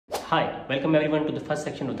Hi, welcome everyone to the first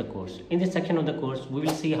section of the course. In this section of the course, we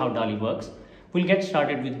will see how DALL-E works. We'll get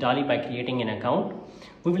started with DALL-E by creating an account.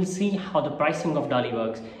 We will see how the pricing of DALL-E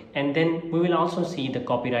works, and then we will also see the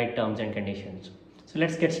copyright terms and conditions. So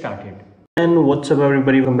let's get started. And what's up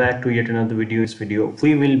everybody, welcome back to yet another video. In this video,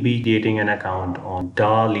 we will be creating an account on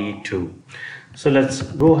DALL-E 2. So let's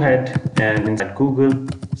go ahead and inside Google,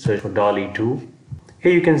 search for DALL-E 2.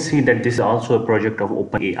 Here you can see that this is also a project of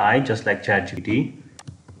OpenAI, just like ChatGPT.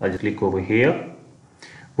 I'll just click over here.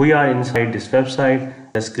 We are inside this website.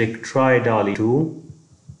 Let's click try DALL-E 2.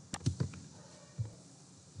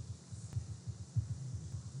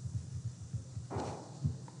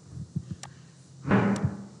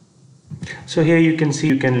 So here you can see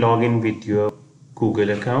you can log in with your Google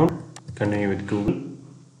account, continue with Google,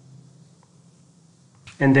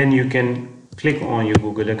 and then you can click on your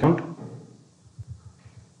Google account.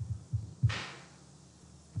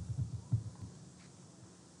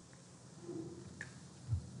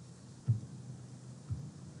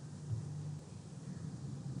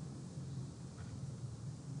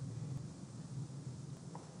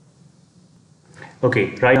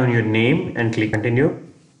 Okay, write down your name and click continue.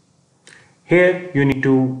 Here you need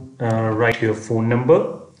to write your phone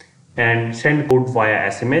number and send code via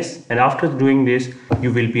SMS, and after doing this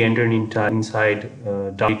you will be entered inside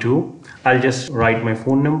DALL-E 2. I'll just write my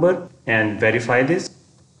phone number and verify this.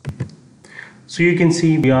 So you can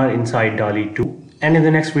see we are inside DALL-E 2, and in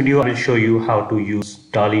the next video I will show you how to use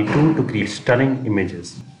DALL-E 2 to create stunning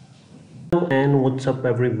images. And what's up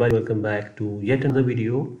everybody, welcome back to yet another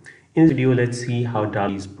video. In this video, let's see how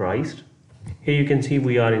DALL-E is priced. Here you can see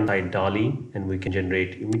we are inside DALL-E and we can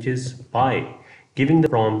generate images by giving the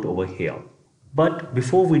prompt over here. But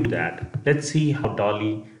before we do that, let's see how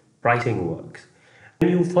DALL-E pricing works.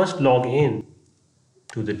 When you first log in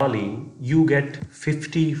to the DALL-E, you get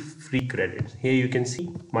 50 free credits. Here you can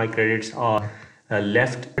see my credits are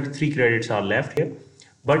left, 3 credits are left here,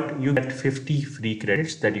 but you get 50 free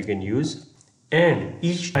credits that you can use, and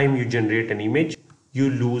each time you generate an image, you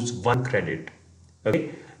lose 1 credit.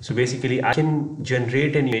 Okay, so basically I can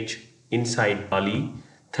generate an image inside DALL-E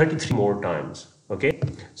 33 more times. Okay,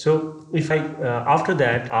 so if I after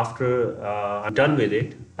I'm done with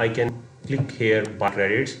it, I can click here buy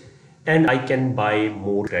credits and I can buy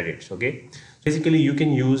more credits. Okay, basically you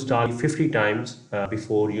can use DALL-E 50 times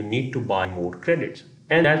before you need to buy more credits,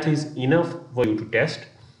 and that is enough for you to test.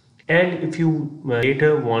 And if you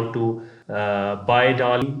later want to buy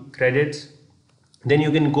DALL-E credits, then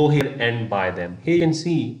you can go here and buy them. Here you can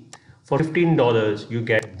see for $15 you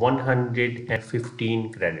get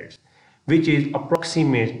 115 credits, which is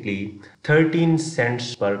approximately 13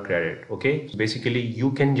 cents per credit. Okay, so basically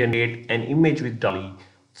you can generate an image with DALL-E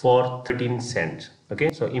for 13 cents.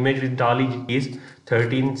 Okay, so image with DALL-E is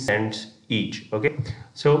 13 cents each. Okay,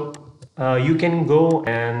 so you can go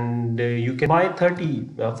and you can buy 30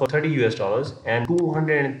 for $30 and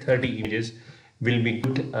 230 images will be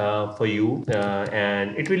good for you,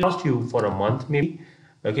 and it will last you for a month maybe.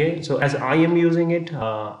 Okay, so as I am using it,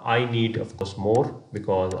 I need of course more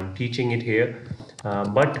because I'm teaching it here,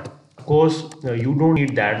 but of course you don't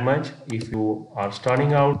need that much. If you are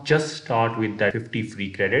starting out, just start with that 50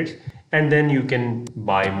 free credits and then you can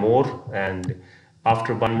buy more, and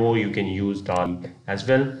after buying more you can use DALL-E as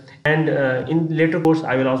well. And in later course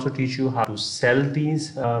I will also teach you how to sell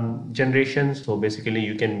these generations. So basically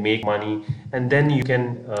you can make money and then you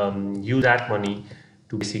can use that money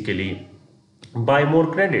to basically buy more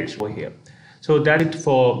credits over here. So that's it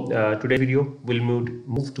for today's video. We'll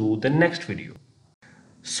move to the next video.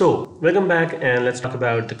 So welcome back, and let's talk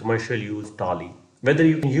about the commercial use of DALL-E. Whether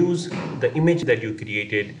you can use the image that you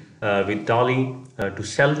created with DALL-E to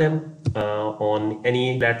sell them on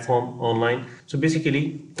any platform online. So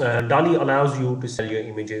basically DALL-E allows you to sell your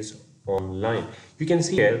images online. You can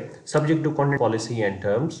see here subject to content policy and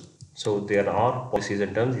terms. So there are policies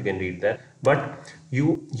and terms, you can read that, but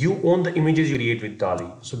you own the images you create with DALL-E.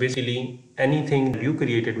 So basically anything that you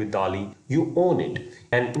created with DALL-E, you own it,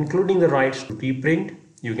 and including the rights to reprint.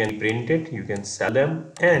 You can print it, you can sell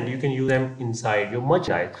them, and you can use them inside your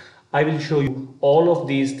merchandise. I will show you all of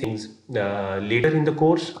these things later in the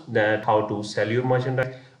course, that how to sell your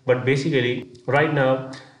merchandise. But basically right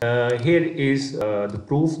now here is the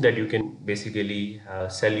proof that you can basically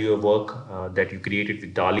sell your work that you created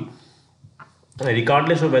with DALL-E,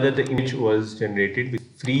 regardless of whether the image was generated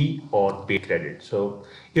with free or paid credit. So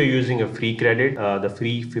you're using a free credit, the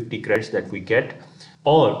free 50 credits that we get,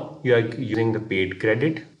 or you are using the paid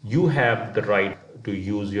credit, you have the right to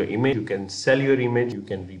use your image. You can sell your image, you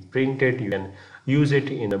can reprint it, you can use it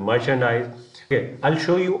in the merchandise. Okay, I'll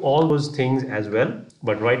show you all those things as well,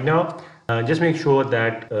 but right now Just make sure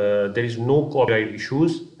that there is no copyright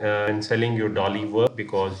issues in selling your DALL-E work,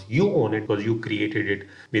 because you own it, because you created it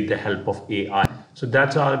with the help of AI. So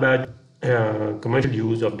that's all about commercial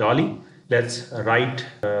use of DALL-E. Let's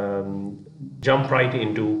jump right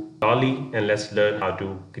into DALL-E and let's learn how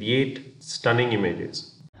to create stunning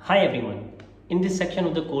images. Hi everyone. In this section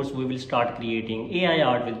of the course, we will start creating AI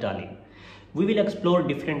art with DALL-E. We will explore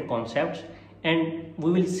different concepts and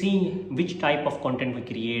we will see which type of content we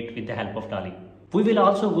create with the help of DALL-E. We will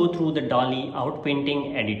also go through the DALL-E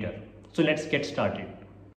Outpainting Editor. So let's get started.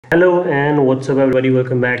 Hello and what's up everybody,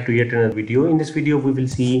 welcome back to yet another video. In this video we will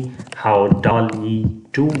see how DALL-E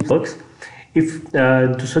 2 works.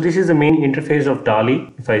 So this is the main interface of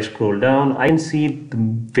DALL-E. If I scroll down, I can see the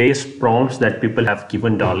various prompts that people have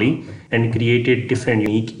given DALL-E and created different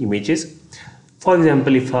unique images. For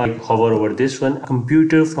example, if I hover over this one, a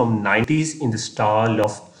computer from 90s in the style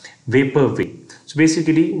of vaporwave. So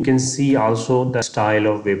basically you can see also the style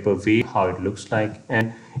of vaporwave, how it looks like,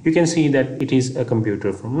 and you can see that it is a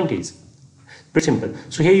computer from 90s. Pretty simple.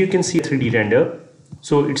 So here you can see a 3D render.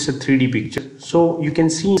 So it's a 3D picture. So you can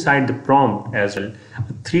see inside the prompt as well,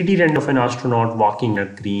 a 3D render of an astronaut walking in a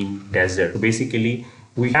green desert. So basically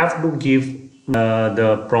we have to give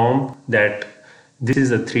the prompt that this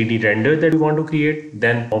is a 3D render that we want to create,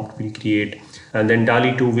 then prompt will create, and then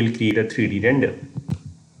DALL-E 2 will create a 3D render.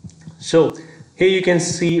 So here you can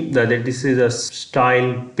see that this is a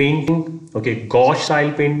style painting, okay, gouache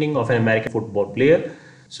style painting of an American football player.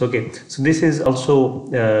 So so this is also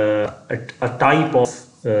a type of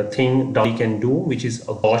thing DALL-E can do, which is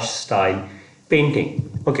a gouache style painting.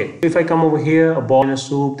 Okay, if I come over here, a ball in a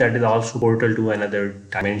soup, that is also portal to another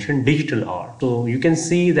dimension, digital art. So you can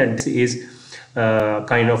see that this is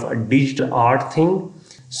kind of a digital art thing.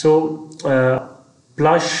 So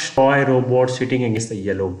plush toy robot sitting against the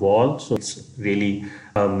yellow wall. So it's really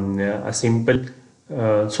a simple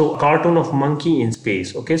so a cartoon of monkey in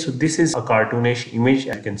space. Okay, so this is a cartoonish image,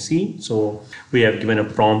 as you can see. So we have given a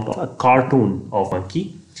prompt of a cartoon of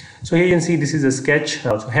monkey. So here you can see this is a sketch,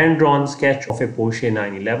 so hand-drawn sketch of a Porsche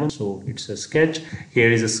 911. So it's a sketch. Here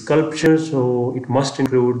is a sculpture, so it must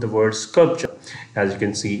include the word sculpture, as you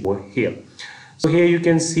can see over here. So here you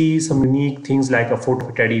can see some unique things like a photo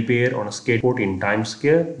of a teddy bear on a skateboard in Times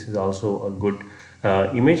Square. This is also a good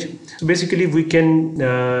image. So basically we can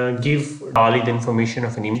give DALL-E the information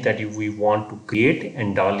of an image that we want to create,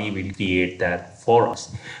 and DALL-E will create that for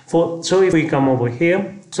us. So if we come over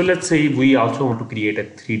here, so let's say we also want to create a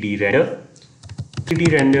 3D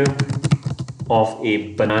render of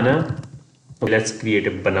a banana. Okay, let's create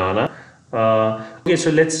a banana. Okay, so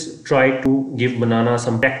let's try to give banana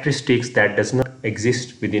some characteristics that does not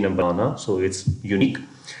exist within a banana, so it's unique.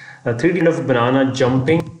 A 3D render of a banana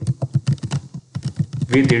jumping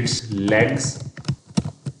with its legs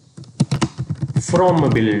from a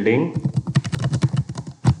building.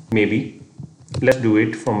 Maybe let's do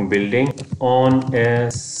it from a building on a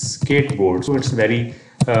skateboard. So it's very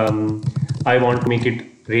I want to make it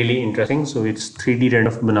really interesting. So it's 3D render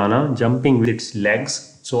of banana jumping with its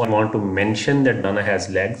legs. So I want to mention that banana has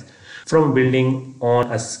legs from a building on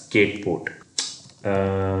a skateboard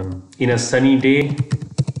in a sunny day,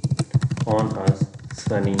 on a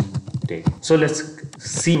sunny day. So let's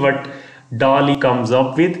see what DALL-E comes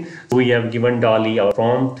up with. We have given DALL-E our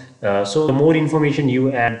prompt. So the more information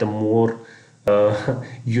you add, the more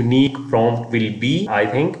unique prompt will be, I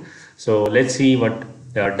think. So let's see what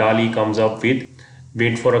DALL-E comes up with.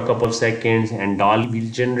 Wait for a couple of seconds and DALL-E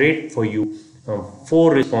will generate for you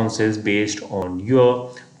 4 responses based on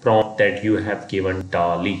your prompt that you have given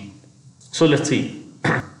DALL-E. So let's see.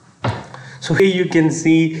 So here you can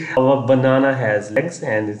see our banana has legs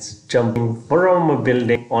and it's jumping from a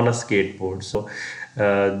building on a skateboard. So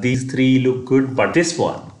these 3 look good, but this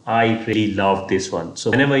one, I really love this one. So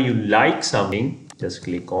whenever you like something, just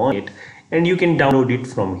click on it and you can download it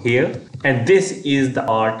from here. And this is the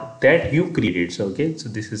art that you created. So okay, so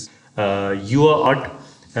this is your art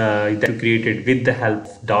that you created with the help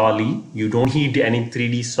of DALL-E. You don't need any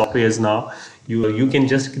 3D softwares now. You can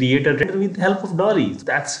just create a render with the help of DALL-E.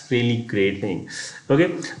 That's really great thing. Okay,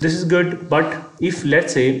 this is good. But if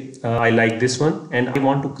let's say I like this one and I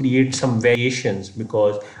want to create some variations,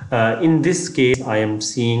 because in this case I am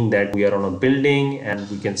seeing that we are on a building and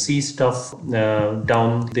we can see stuff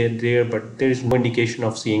down there, but there is no indication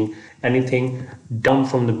of seeing anything down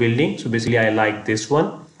from the building. So basically I like this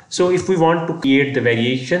one. So if we want to create the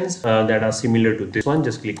variations that are similar to this one,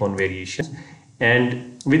 just click on variations.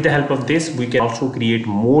 And with the help of this, we can also create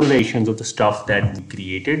more variations of the stuff that we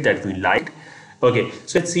created that we liked. Okay,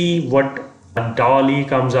 so let's see what DALL-E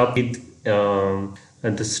comes up with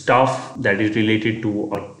the stuff that is related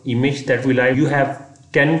to our image that we like. You have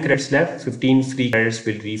 10 credits left, 15 free credits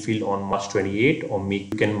will refill on March 28, or you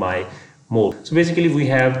can buy more. So basically we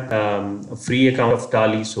have a free account of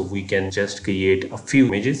DALL-E, so we can just create a few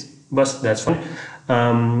images, but that's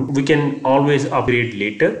fine. We can always upgrade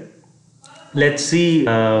later. Let's see.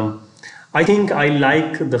 I think I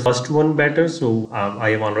like the first one better, so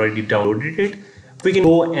I have already downloaded it. We can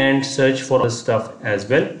go and search for other stuff as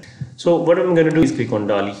well. So what I'm going to do is click on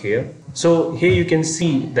DALL-E here. So here you can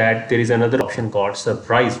see that there is another option called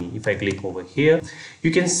surprise me. If I click over here,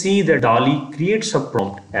 you can see that DALL-E creates a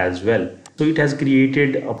prompt as well. So it has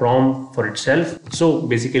created a prompt for itself. So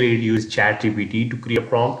basically it uses ChatGPT to create a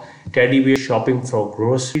prompt. Teddy bear shopping for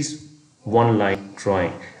groceries, one line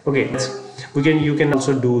drawing. Okay, you can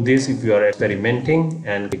also do this if you are experimenting,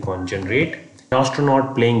 and click on generate. An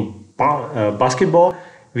astronaut playing basketball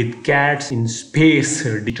with cats in space,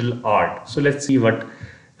 digital art. So let's see what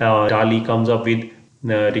DALL-E comes up with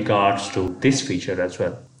regards to this feature as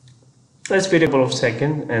well. Let's wait a couple of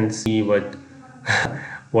seconds and see what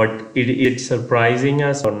it's surprising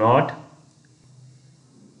us or not.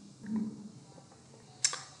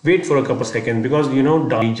 Wait for a couple of seconds, because you know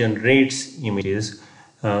DALL-E generates images,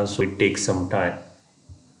 so it takes some time.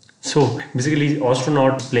 So basically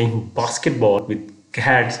astronauts playing basketball with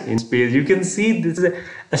cats in space. You can see this is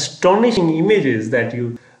astonishing images that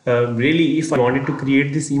you really, if I wanted to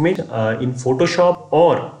create this image in Photoshop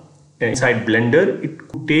or inside Blender, it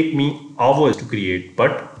could take me hours to create,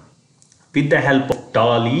 but with the help of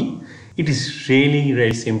DALL-E, it is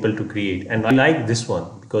really simple to create. And I like this one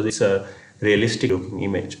because it's a realistic looking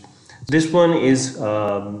image. This one is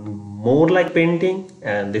more like painting,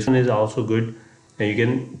 and this one is also good.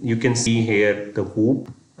 And you can see here the hoop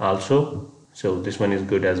also. So this one is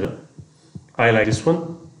good as well. I like this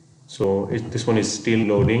one. So this one is still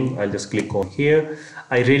loading. I'll just click on here.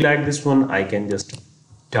 I really like this one. I can just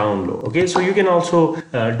download. Okay, so you can also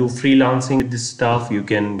do freelancing with this stuff. You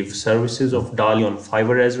can give services of DALL-E on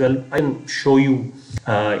Fiverr as well. I can show you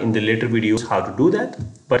in the later videos how to do that.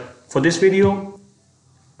 But for this video,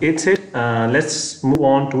 it's it. Let's move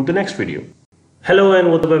on to the next video. Hello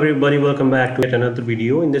and what's up everybody, welcome back to yet another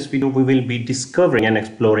video. In this video we will be discovering and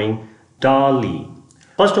exploring DALL-E.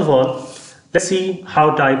 First of all, let's see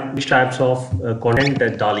which types of content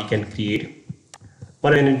that DALL-E can create.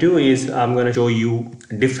 What I'm going to do is I'm going to show you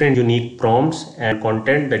different unique prompts and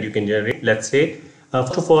content that you can generate. Let's say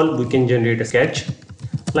first of all, we can generate a sketch.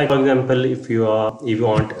 Like for example, if you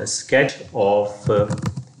want a sketch of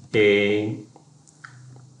a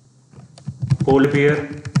polar bear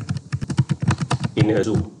in a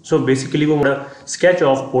zoo. So basically we want a sketch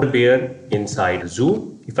of polar bear inside a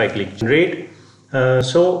zoo. If I click generate,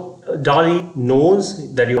 so DALL-E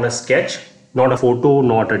knows that you want a sketch, not a photo,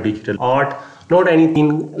 not a digital art, not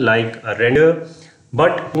anything like a render,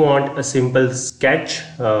 but you want a simple sketch.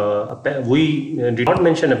 We did not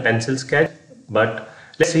mention a pencil sketch, but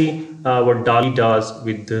let's see what DALL-E does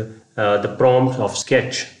with the prompt of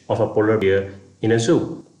sketch of a polar bear in a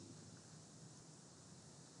zoo.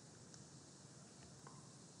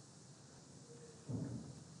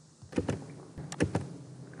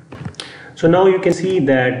 So now you can see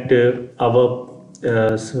that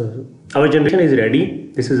our generation is ready.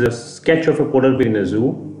 This is a sketch of a polar bear in a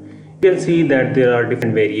zoo. You can see that there are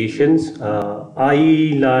different variations. I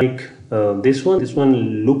like this one. This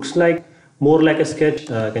one looks like more like a sketch.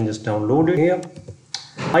 I can just download it here.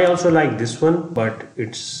 I also like this one, but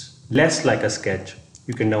it's less like a sketch.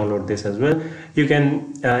 You can download this as well. You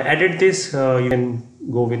can edit this. You can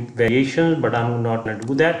go with variations, but I'm not going to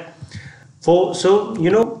do that. So you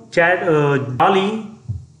know, DALL-E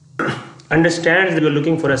understands that you're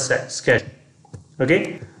looking for a sketch.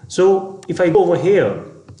 Okay, so if I go over here,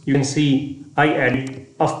 you can see I added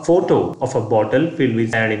a photo of a bottle filled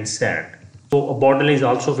with sand in sand. So a bottle is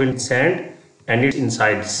also filled with sand and it's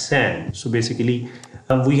inside sand. So basically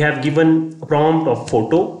we have given a prompt of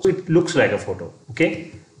photo, so it looks like a photo.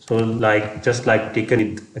 Okay, so just like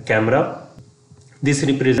taken with a camera. This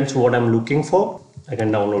represents what I'm looking for. I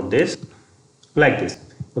can download this like this.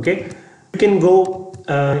 Okay, you can go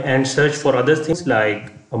and search for other things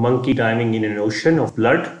like a monkey diving in an ocean of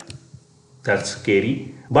blood. That's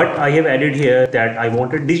scary, but I have added here that I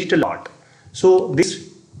wanted digital art, so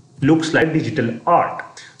this looks like digital art.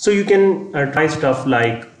 So you can try stuff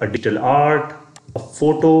like a digital art, a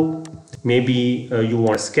photo, maybe you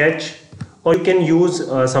want a sketch, or you can use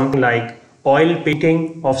something like oil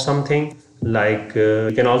painting of something, like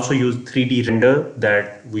you can also use 3D render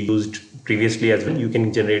that we used previously as well. You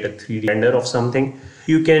can generate a 3D render of something.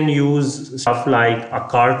 You can use stuff like a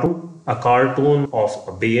cartoon of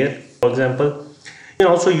a bear, for example.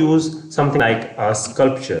 can also use something like a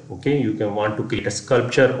sculpture. Okay, you can want to create a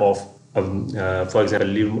sculpture of for example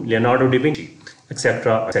Leonardo da Vinci,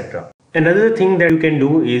 etc., etc. Another thing that you can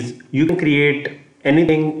do is you can create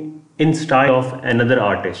anything in style of another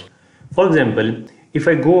artist. For example, if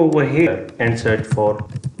I go over here and search for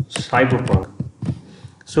cyberpunk,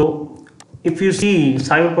 so if you see,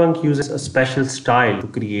 cyberpunk uses a special style to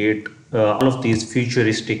create all of these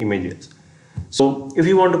futuristic images. So if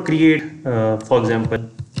you want to create for example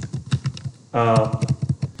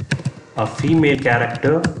a female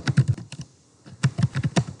character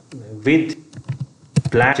with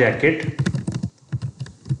black jacket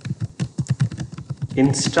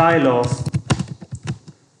in style of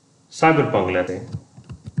cyberpunk, let's say.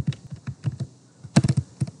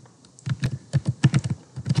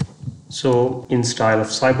 So in style of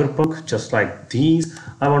cyberpunk, just like these,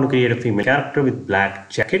 I want to create a female character with black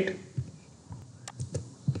jacket.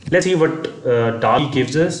 Let's see what DALL-E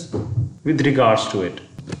gives us with regards to it.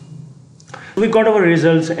 We got our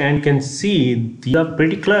results and you can see these are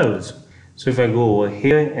pretty close. So if I go over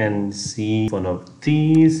here and see one of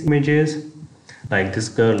these images, like this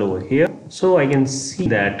girl over here, so I can see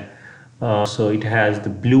that so it has the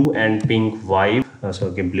blue and pink vibe. So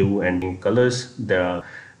okay, blue and pink colors. There are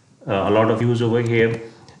a lot of views over here,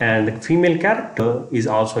 and the female character is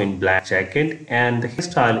also in black jacket, and the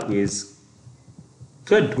hairstyle is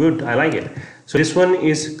good. I like it. So this one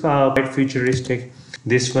is quite futuristic.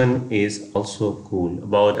 This one is also cool.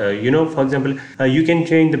 About for example, you can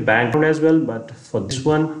change the background as well, but for this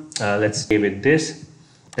one, let's stay with this.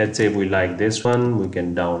 Let's say we like this one, we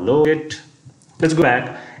can download it. Let's go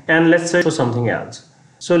back and let's search for something else.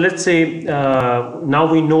 So let's say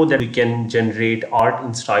now we know that we can generate art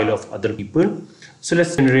in style of other people. So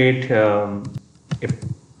let's generate a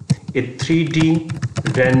 3D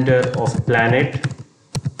render of a planet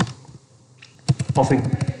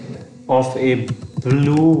of a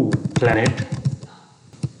blue planet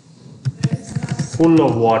full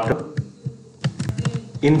of water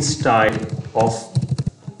in style of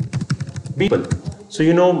people. So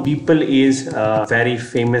Beeple is a very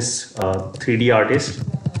famous 3D artist.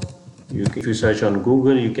 If you search on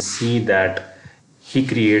Google, you can see that he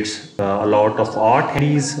creates a lot of art.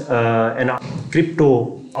 He's a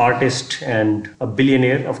crypto artist and a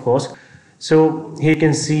billionaire, of course. So here you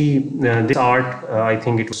can see this art. I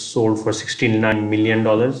think it was sold for $69 million.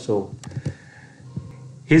 So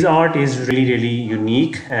his art is really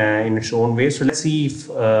unique in its own way. So let's see if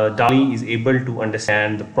DALL-E is able to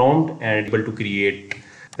understand the prompt and able to create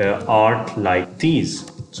art like these.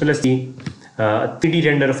 So let's see a 3D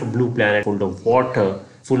render of a blue planet full of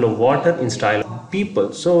water in style of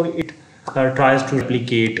people. So it tries to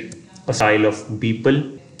replicate a style of people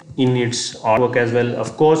in its artwork as well.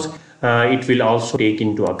 Of course, it will also take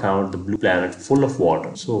into account the blue planet full of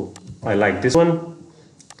water. So I like this one.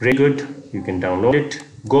 Very good. You can download it.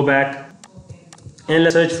 Go back and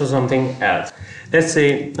let's search for something else. Let's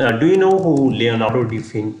say, do you know who Leonardo da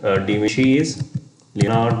Vinci is?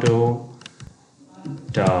 Leonardo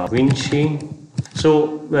da Vinci.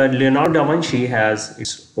 So Leonardo da Vinci has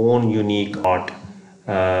its own unique art,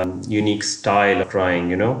 unique style of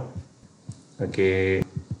drawing, Okay.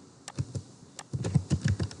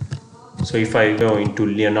 So if I go into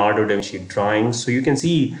Leonardo da Vinci drawings, so you can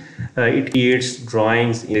see it creates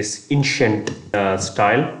drawings in this ancient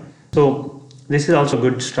style. So this is also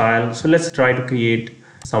good style. So let's try to create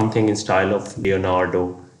something in style of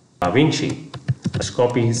Leonardo da Vinci. Let's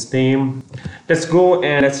copy his name. Let's go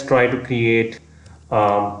and let's try to create.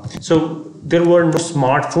 So there were no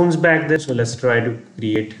smartphones back then. So let's try to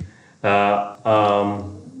create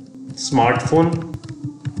smartphone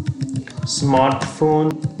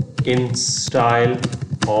in style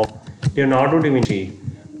of Leonardo da Vinci,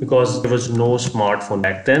 because there was no smartphone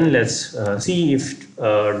back then. Let's see if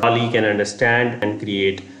DALL-E can understand and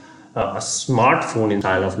create a smartphone in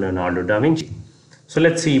style of Leonardo da Vinci. So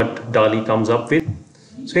let's see what DALL-E comes up with.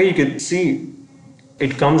 So here you can see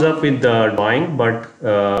it comes up with the drawing, but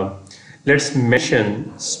let's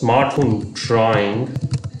mention smartphone drawing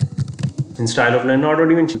in style of Leonardo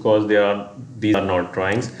da Vinci, because these are not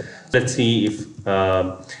drawings. Let's see if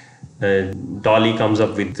DALL-E comes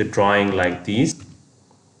up with the drawing like these.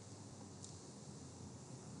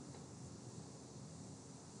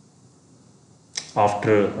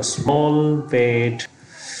 After a small wait,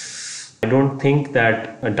 I don't think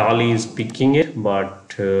that DALL-E is picking it,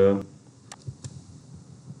 but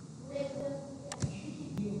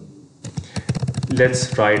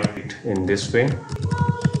let's write it in this way,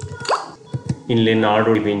 in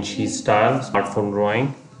Leonardo da Vinci style, smartphone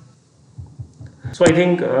drawing. So I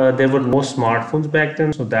think there were no smartphones back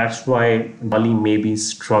then, so that's why DALL-E may be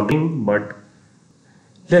struggling, but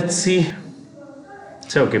let's see.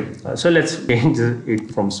 So okay, so let's change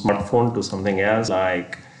it from smartphone to something else,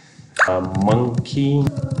 like a monkey,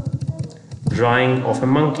 drawing of a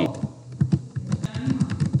monkey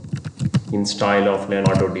in style of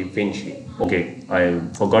Leonardo da Vinci. Okay, I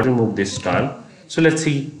forgot to remove this style. So let's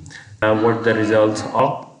see what the results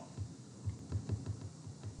are.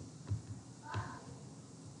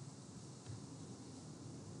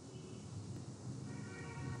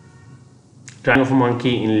 Drawing of a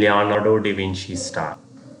monkey in Leonardo da Vinci style.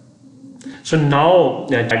 So now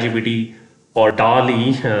ChatGPT or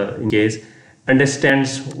DALL-E in case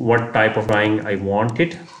understands what type of drawing I want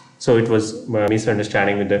it. So it was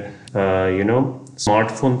misunderstanding with the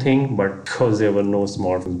smartphone thing, but because there were no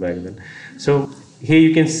smartphones back then. So here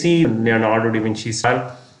you can see Leonardo da Vinci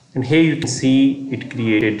style, and here you can see it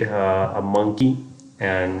created a monkey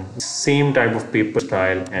and same type of paper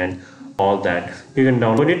style and all that. You can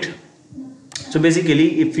download it. So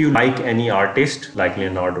basically, if you like any artist like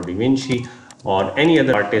Leonardo da Vinci or any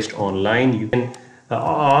other artist online, you can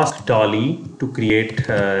ask DALL-E to create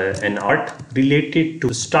an art related to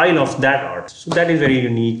the style of that art. So that is very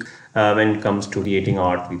unique when it comes to creating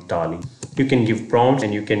art with DALL-E. You can give prompts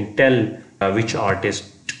and you can tell which artist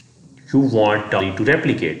you want DALL-E to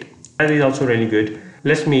replicate. That is also really good.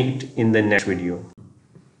 Let's meet in the next video.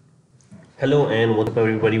 Hello and what's up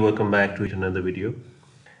everybody, welcome back to another video.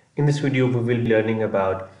 In this video, we will be learning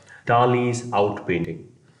about DALL-E's Outpainting.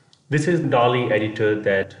 This is the DALL-E editor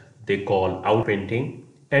that they call Outpainting,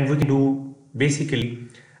 and we can do basically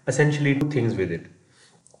essentially two things with it.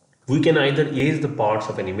 We can either erase the parts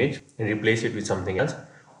of an image and replace it with something else,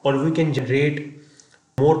 or we can generate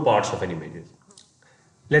more parts of an image.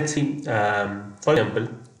 Let's see, for example,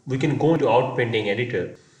 we can go into Outpainting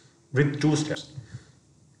Editor with two steps.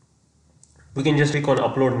 We can just click on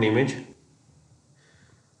Upload an image.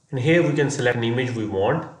 And here we can select an image we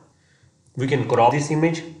want. We can crop this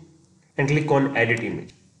image and click on Edit Image.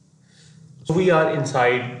 So we are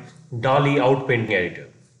inside DALL-E Outpainting Editor.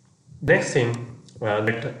 Next thing,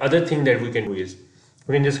 that other thing that we can do is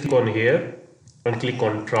we can just click on here and click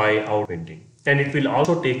on Try Outpainting, and it will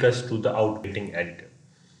also take us to the Outpainting Editor.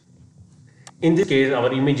 In this case,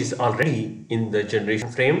 our image is already in the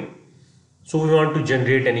generation frame, so we want to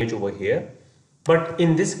generate an image over here. But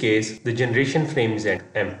in this case, the generation frame is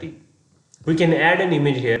empty. We can add an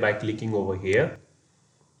image here by clicking over here,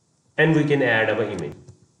 and we can add our image.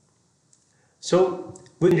 So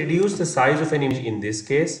we can reduce the size of an image in this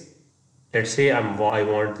case. Let's say I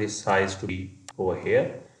want this size to be over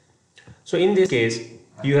here. So in this case,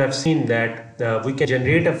 you have seen that we can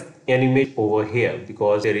generate an image over here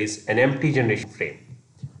because there is an empty generation frame.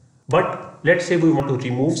 But let's say we want to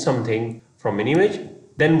remove something from an image,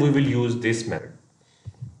 then we will use this method.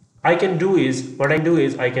 What I can do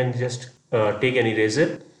is I can just take an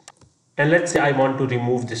eraser, and let's say I want to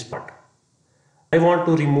remove this part. I want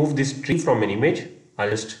to remove this tree from an image.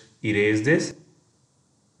 I'll just erase this.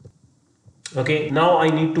 Okay, now I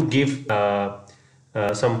need to give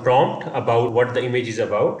some prompt about what the image is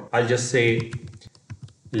about. I'll just say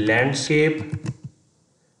landscape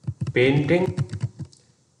painting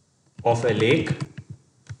of a lake.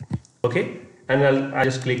 Okay, and I'll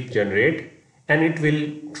just click generate, and it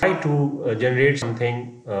will try to generate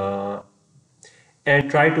something and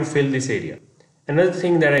try to fill this area. Another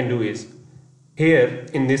thing that I do is here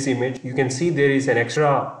in this image, you can see there is an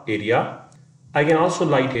extra area. I can also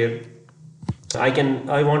light here.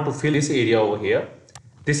 I want to fill this area over here.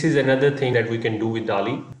 This is another thing that we can do with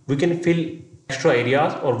DALL-E. We can fill extra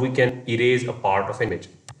areas, or we can erase a part of an image.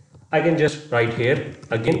 I can just write here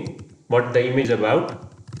again what the image is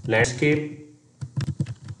about: landscape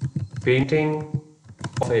painting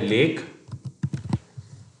of a lake,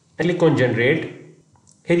 and click on generate.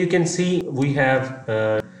 Here you can see we have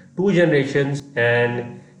two generations,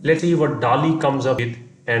 and let's see what DALL-E comes up with,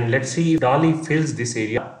 and let's see if DALL-E fills this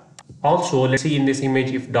area. Also, let's see in this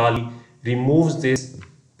image if DALL-E removes this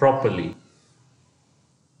properly.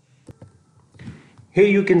 Here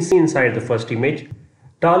you can see inside the first image,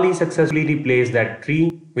 DALL-E successfully replaced that tree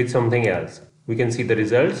with something else. We can see the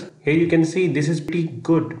results. Here you can see this is pretty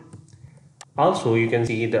good. Also, you can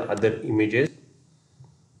see the other images.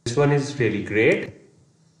 This one is really great.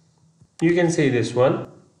 You can see this one,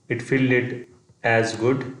 it filled it as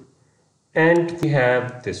good. And we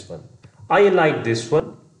have this one. I like this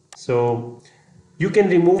one. So you can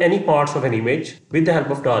remove any parts of an image with the help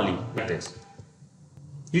of DALL-E like this.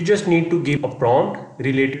 You just need to give a prompt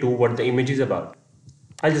related to what the image is about.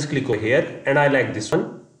 I'll just click over here, and I like this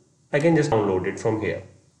one. I can just download it from here.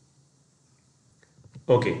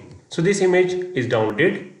 Okay, so this image is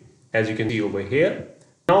downloaded as you can see over here.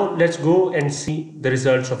 Now let's go and see the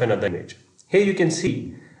results of another image. Here you can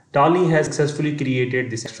see DALL-E has successfully created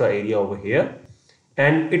this extra area over here,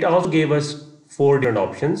 and it also gave us 4 different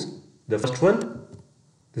options. The first one,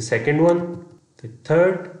 the second one, the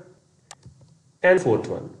third and fourth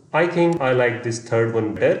one. I think I like this third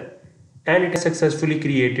one better, and it has successfully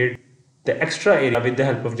created the extra area with the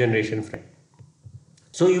help of generation frame.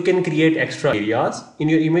 So you can create extra areas in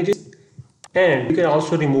your images, and you can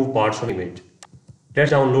also remove parts of the image.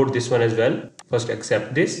 Let's download this one as well. First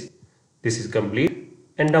accept this. This is complete,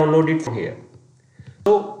 and download it from here.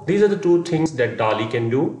 So these are the 2 things that DALL-E can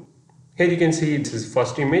do. Here you can see this is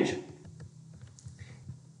first image,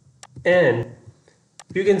 and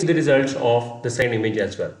you can see the results of the second image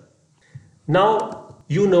as well. Now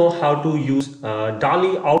you know how to use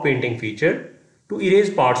DALL-E Outpainting feature to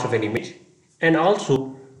erase parts of an image, and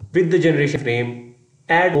also with the generation frame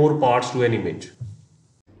add more parts to an image.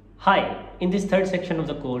 Hi, in this third section of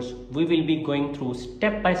the course, we will be going through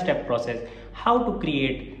step-by-step process how to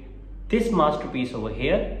create this masterpiece over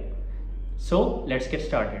here. So let's get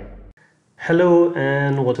started. Hello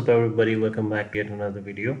and what's up everybody, welcome back to yet another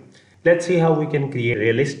video. Let's see how we can create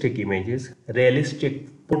realistic images,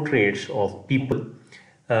 realistic portraits of people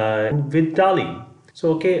with DALL-E.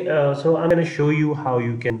 So so I'm going to show you how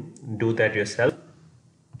you can do that yourself.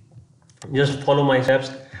 Just follow my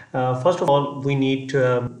steps. First of all, we need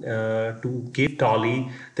to give DALL-E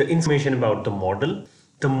the information about the model.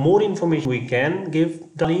 The more information we can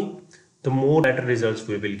give DALL-E, the more better results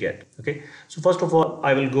we will get. Okay, so first of all,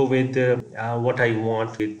 I will go with what I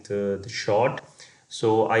want with the shot.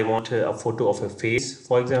 So I want a photo of a face,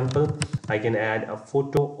 for example. I can add a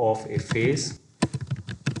photo of a face,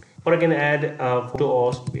 or I can add a photo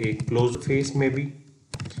of a closed face maybe.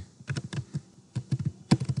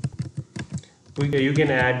 You can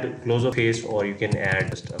add close-up face, or you can add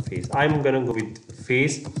just a face. I'm gonna go with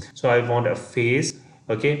face, so I want a face.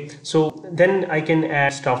 Okay, so then I can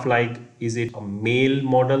add stuff like, is it a male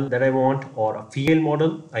model that I want or a female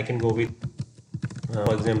model? I can go with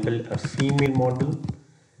for example a female model.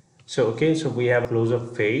 So okay, so we have a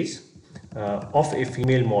close-up face of a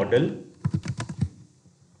female model.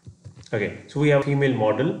 Okay, so we have a female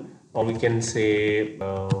model, or we can say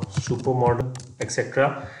supermodel,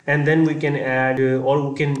 etc. And then we can add or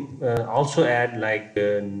we can also add like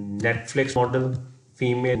Netflix model,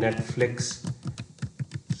 female Netflix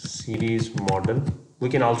series model. We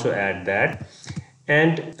can also add that,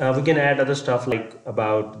 and we can add other stuff like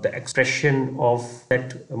about the expression of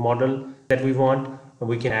that model that we want.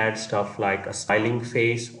 We can add stuff like a smiling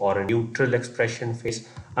face or a neutral expression face.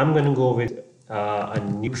 I'm going to go with a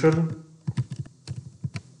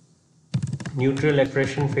neutral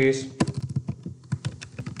expression face.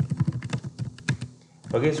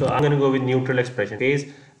 Okay, so I'm going to go with neutral expression face.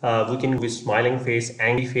 We can go with smiling face,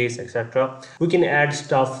 angry face, etc. We can add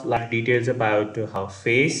stuff like details about her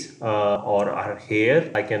face or her hair.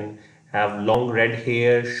 I can have long red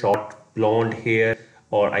hair, short blonde hair,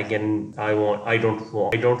 or I don't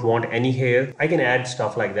want any hair. I can add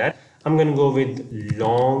stuff like that. I'm going to go with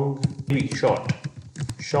long,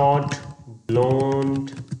 short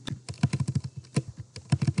blonde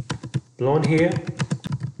hair.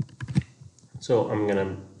 So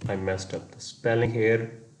I messed up the spelling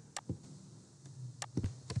here.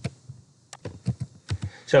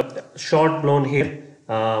 So short blonde hair.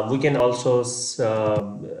 We can also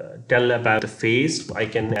tell about the face. I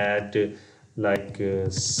can add like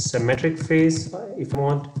symmetric face if I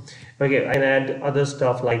want. Okay, I can add other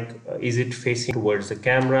stuff like is it facing towards the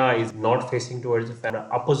camera, is it not facing towards the camera,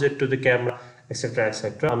 opposite to the camera, etc,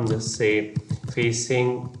 etc. I'm just say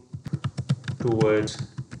facing towards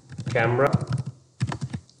camera.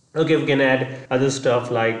 Okay, we can add other stuff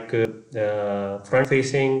like front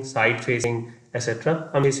facing, side facing, etc.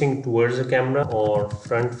 I'm facing towards the camera or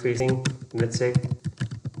front facing, let's say,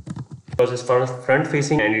 because it's front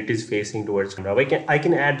facing and it is facing towards camera. I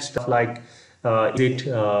can add stuff like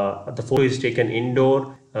the photo is taken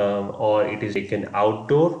indoor or it is taken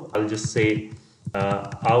outdoor. I'll just say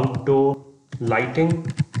outdoor lighting.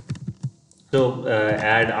 So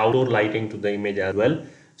add outdoor lighting to the image as well,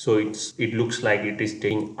 so it looks like it is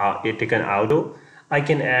taken outdoor. I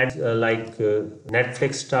can add like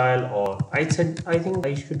Netflix style, or I think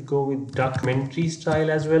I should go with documentary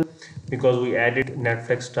style as well, because we added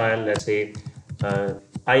Netflix style. Let's say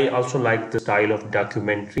I also like the style of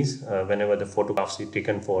documentaries. Whenever the photographs is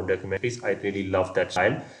taken for documentaries, I really love that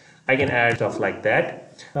style. I can add stuff like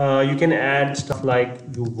that. You can add stuff like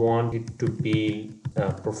you want it to be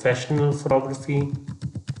professional photography.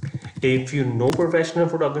 If you know professional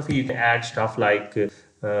photography, you can add stuff like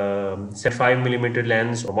 75mm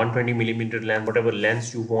lens or 120mm lens, whatever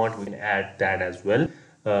lens you want, we can add that as well.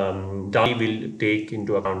 DALL-E will take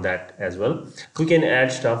into account that as well. We can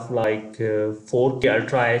add stuff like 4K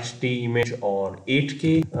Ultra HD image or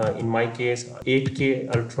 8K, in my case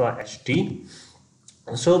 8K Ultra HD.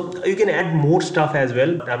 So you can add more stuff as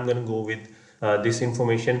well, but I'm going to go with this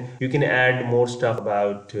information. You can add more stuff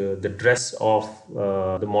about the dress of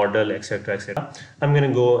the model, etc, etc. I'm going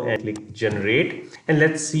to go and click generate, and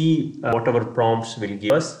let's see what our prompts will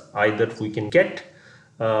give us. Either we can get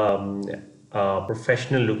a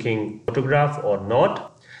professional looking photograph or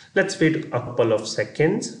not. Let's wait a couple of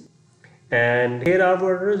seconds, and here are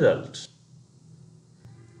our results.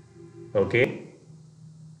 Okay,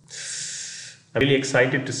 I'm really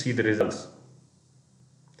excited to see the results.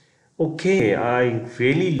 Okay, I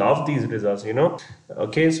really love these results, you know.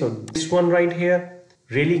 Okay, so this one right here,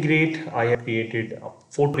 really great. I have created a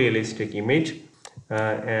photorealistic image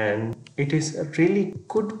and it is a really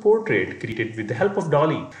good portrait created with the help of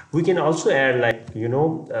DALL-E. We can also add, like, you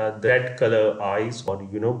know, the red color eyes, or,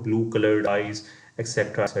 you know, blue colored eyes,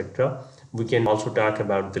 etc, etc. We can also talk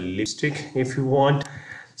about the lipstick if you want.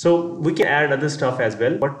 So we can add other stuff as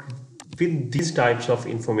well, but with these types of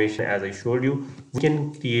information, as I showed you, we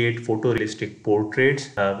can create photorealistic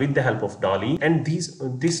portraits with the help of DALL-E. And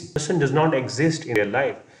this person does not exist in real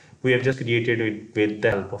life. We have just created it with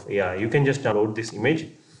the help of AI. You can just download this image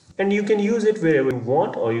and you can use it wherever you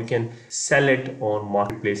want, or you can sell it on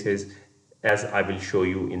marketplaces, as I will show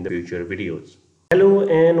you in the future videos. Hello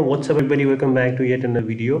and what's up everybody, welcome back to yet another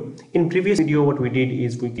video. In previous video, what we did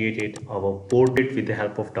is we created our portrait with the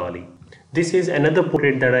help of DALL-E. This is another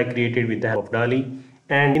portrait that I created with the help of DALL-E,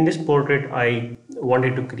 and in this portrait I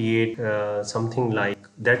wanted to create something like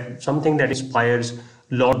that, something that inspires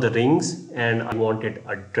Lord of the Rings, and I wanted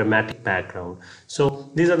a dramatic background.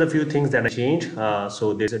 So these are the few things that I changed.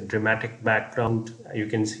 So there's a dramatic background, you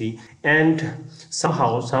can see, and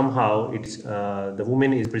somehow it's the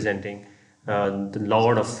woman is presenting the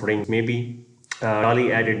Lord of Rings. Maybe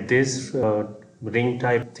DALL-E added this ring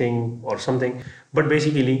type thing or something, but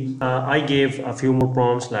basically I gave a few more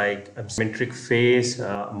prompts like a symmetric face,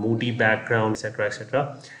 moody background, etc,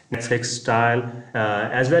 etc, Netflix style,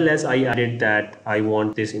 as well as I added that I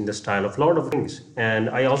want this in the style of Lord of Rings, and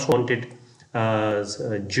I also wanted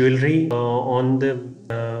jewelry on the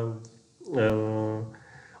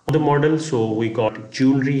model, so we got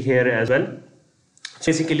jewelry here as well.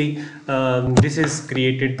 Basically, this is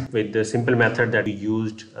created with the simple method that we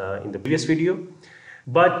used in the previous video.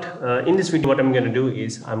 But in this video, what I'm going to do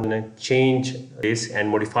is I'm going to change this and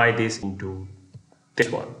modify this into this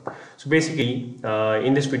one. So basically,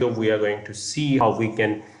 in this video, we are going to see how we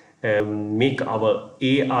can make our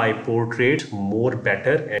AI portraits more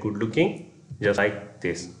better and good looking, just like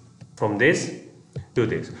this. From this to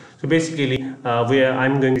this. So basically,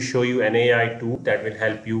 I'm going to show you an AI tool that will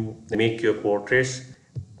help you make your portraits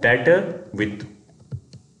better with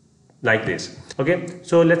like this. Okay,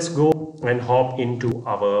 so let's go and hop into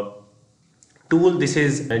our tool. This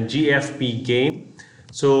is a GFP game.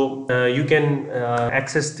 So you can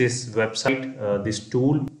access this website, this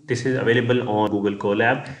tool. This is available on Google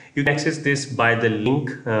Colab. You can access this by the link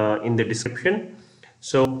in the description.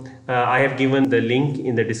 So I have given the link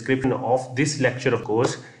in the description of this lecture, of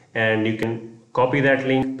course, and you can copy that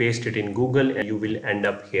link, paste it in Google, and you will end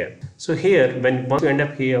up here. So here, once you end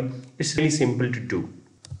up here, it's really simple to do.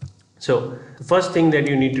 So the first thing that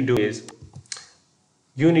you need to do is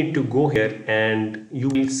you need to go here and you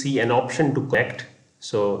will see an option to connect.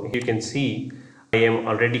 So you can see I am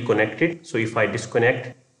already connected. So if I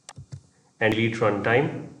disconnect and delete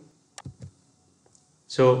runtime,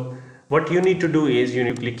 so what you need to do is you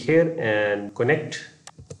need to click here and connect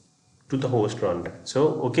to the host runtime.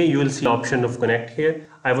 So okay, you will see the option of connect here.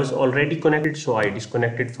 I was already connected, so I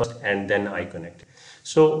disconnected first and then I connected.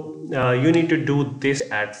 So you need to do this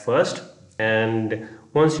at first, and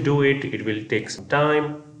once you do it, it will take some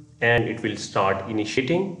time and it will start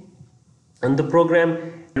initiating on the program,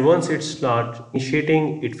 and once it starts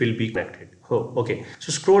initiating, it will be connected. Oh, okay,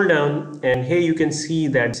 so scroll down and here you can see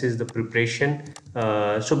that this is the preparation.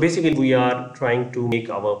 So basically we are trying to make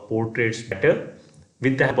our portraits better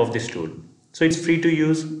with the help of this tool. So it's free to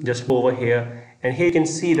use. Just go over here and here you can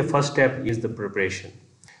see the first step is the preparation.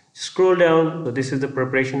 Scroll down. So this is the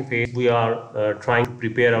preparation phase. We are trying to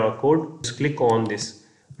prepare our code. Just click on this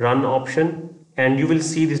run option and you will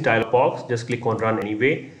see this dialog box. Just click on run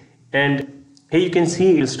anyway, and here you can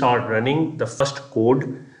see it will start running the first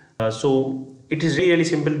code. So it is really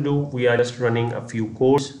simple to do. We are just running a few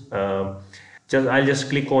codes. I'll just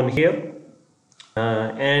click on here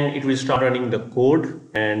and it will start running the code,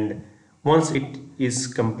 and Once it is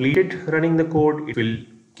completed running the code, it will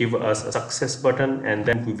give us a success button, and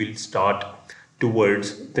then we will start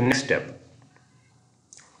towards the next step.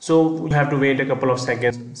 So you have to wait a couple of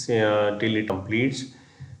seconds till it completes.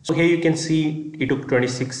 So here you can see it took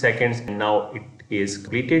 26 seconds and now it is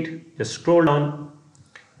completed. Just scroll down.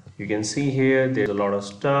 You can see here there's a lot of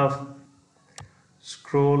stuff.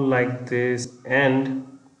 Scroll like this, and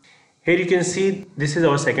here you can see this is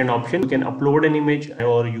our second option. You can upload an image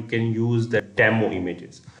or you can use the demo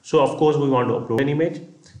images. So of course we want to upload an image.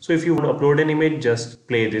 So if you want to upload an image, just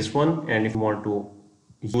play this one, and if you want to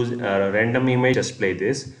use a random image, just play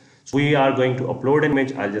this. So we are going to upload an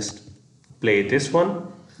image. I'll just play this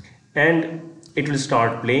one and it will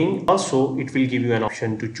start playing. Also it will give you an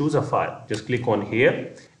option to choose a file. Just click on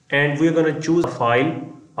here and we're going to choose a file,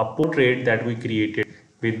 a portrait that we created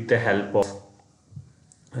with the help of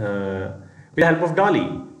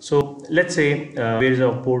DALL-E. So let's say where is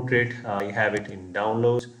our portrait? I have it in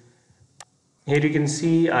downloads. Here you can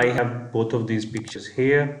see I have both of these pictures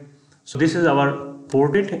here. So this is our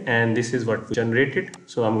portrait and this is what we generated.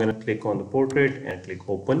 So I'm going to click on the portrait and click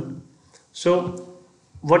open. So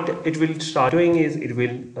what it will start doing is it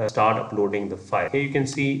will start uploading the file. Here you can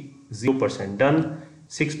see 0% done,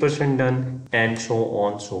 6% done, and so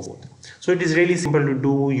on so forth. So it is really simple to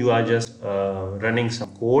do. You are just running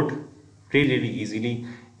some code really easily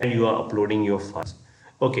and you are uploading your files.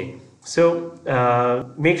 Okay, so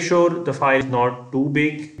make sure the file is not too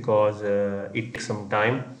big because it takes some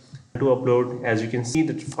time to upload. As you can see,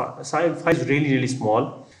 the file is really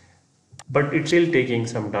small, but it's still taking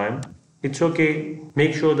some time. It's okay.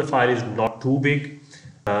 Make sure the file is not too big.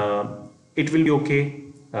 It will be okay.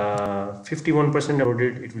 51%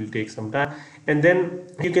 uploaded. It will take some time, and then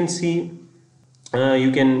you can see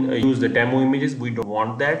you can use the demo images. We don't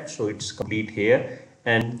want that, so it's complete here.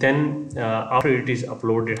 And then after it is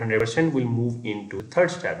uploaded 100%, we'll move into the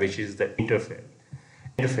third step, which is the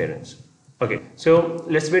interference. Okay, so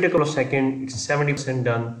let's wait a couple of seconds. It's 70%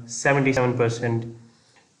 done, 77%.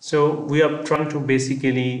 So we are trying to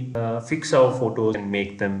basically fix our photos and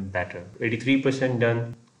make them better. 83%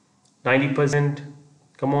 done, 90%,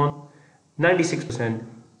 come on, 96%,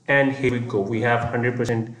 and here we go. We have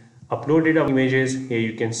 100% uploaded our images. Here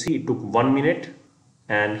you can see it took 1 minute,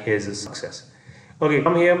 and here's the success. Okay,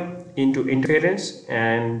 come here into interference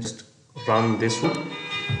and just run this one.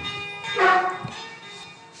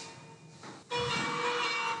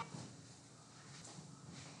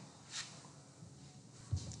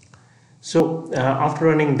 So after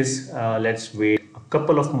running this, let's wait a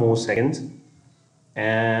couple of more seconds,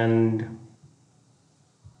 and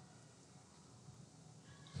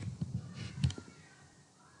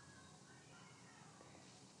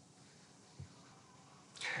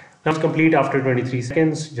now it's complete after 23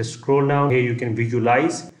 seconds. Just scroll down. Here you can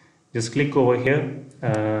visualize. Just click over here.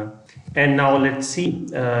 And now let's see.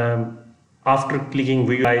 After clicking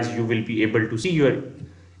visualize, you will be able to see your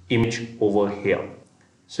image over here.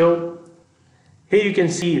 So here you can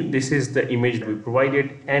see this is the image that we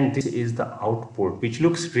provided, and this is the output, which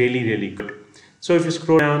looks really good. So if you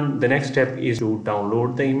scroll down, the next step is to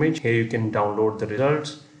download the image. Here you can download the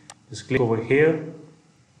results. Just click over here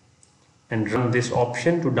and run this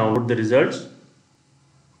option to download the results.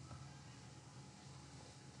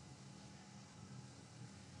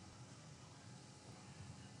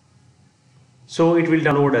 So it will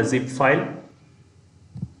download a zip file.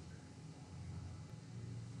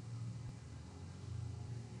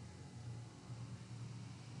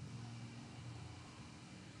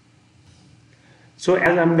 So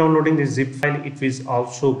as I'm downloading this zip file, it is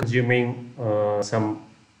also consuming some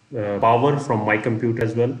power from my computer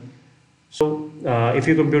as well. So if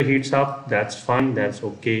your computer heats up, that's fine, that's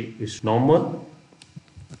okay, it's normal.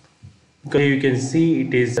 Because you can see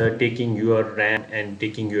it is taking your RAM and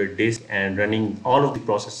taking your disk and running all of the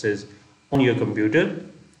processes on your computer.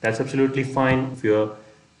 That's absolutely fine if your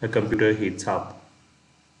computer heats up.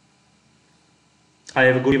 I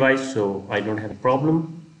have a good device, so I don't have a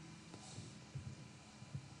problem.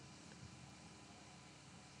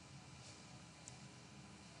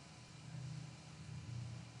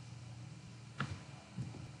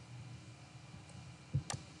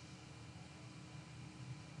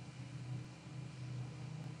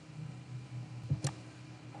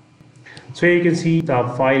 So here you can see the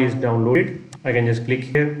file is downloaded. I can just click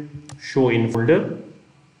here, show in folder.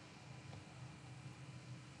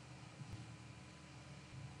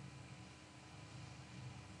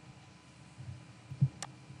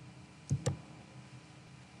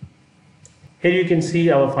 Here you can see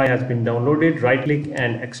our file has been downloaded. Right click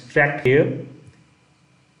and extract here.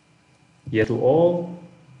 Yes to all.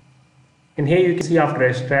 And here you can see after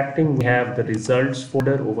extracting we have the results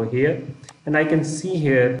folder over here, and I can see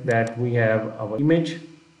here that we have our image.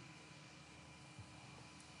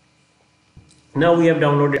 Now we have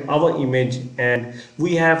downloaded our image and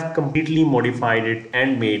we have completely modified it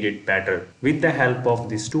and made it better with the help of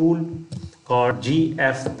this tool called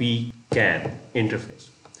GFP Can interface.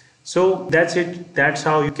 So that's it. That's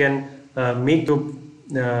how you can make your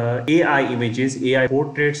AI images, AI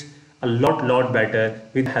portraits a lot better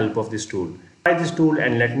with the help of this tool. Try this tool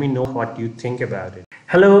and let me know what you think about it.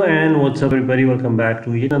 Hello and what's up everybody, welcome back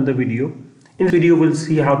to yet another video. In this video we'll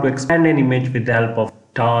see how to expand an image with the help of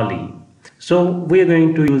DALL-E. So we are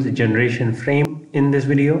going to use the generation frame in this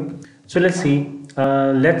video. So let's see.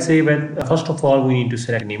 Let's say that first of all we need to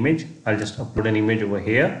select an image. I'll just upload an image over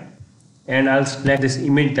here and I'll select this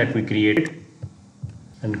image that we created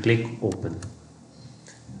and click open.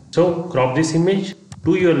 So crop this image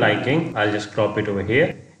to your liking. I'll just crop it over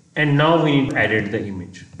here, and now we need to edit the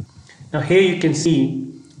image. Now here you can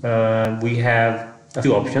see we have a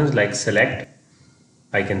few options like select.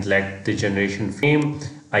 I can select the generation frame.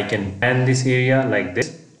 I can pan this area like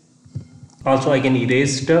this. Also I can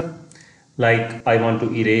erase stuff, like I want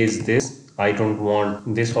to erase this. I don't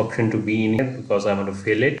want this option to be in here because I want to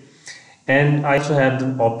fill it. And I also have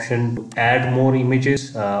the option to add more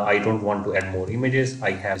images. I don't want to add more images.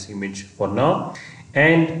 I have this image for now.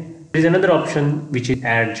 And there is another option which is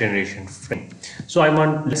add generation frame. So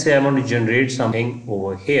let's say I want to generate something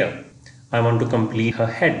over here. I want to complete her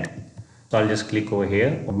head. So I'll just click over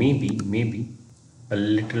here, or maybe a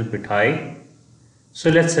little bit high. So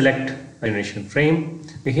let's select generation frame.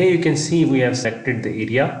 Here you can see we have selected the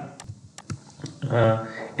area.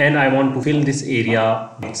 And I want to fill this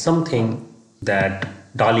area with something that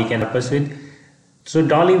DALL-E can help us with. So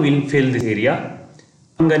DALL-E will fill this area.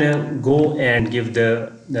 I'm gonna go and give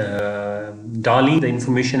the DALL-E the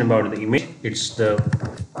information about the image. It's the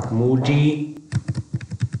moody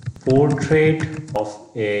portrait of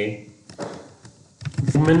a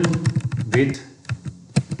woman with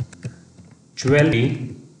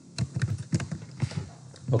jewelry.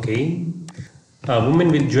 Okay, a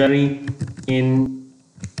woman with jewelry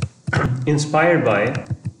inspired by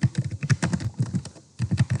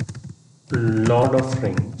Lord of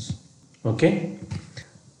Rings. Okay,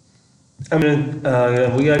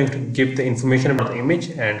 we are going to give the information about the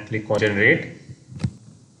image and click on generate.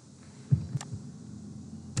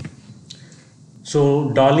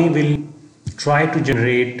 So DALL-E will try to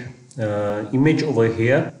generate image over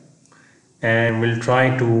here, and will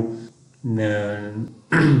try to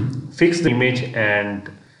fix the image. And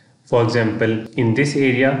for example, in this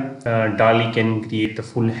area DALL-E can create the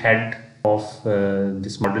full head of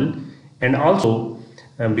this model. And also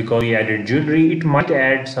because we added jewelry, it might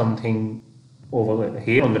add something over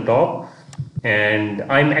here on the top, and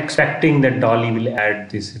I'm expecting that DALL-E will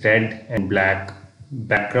add this red and black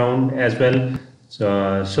background as well.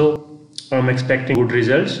 So I'm expecting good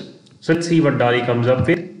results. So let's see what DALL-E comes up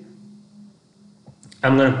with.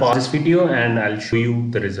 I'm going to pause this video and I'll show you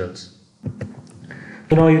the results.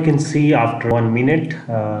 So now you can see after 1 minute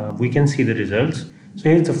we can see the results. So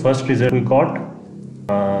here's the first result we got.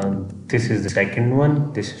 This is the second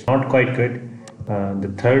one. This is not quite good.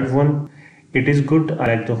 The third one, it is good.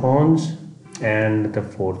 I like the horns. And the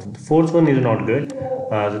fourth one is not good.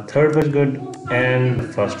 The third one is good, and the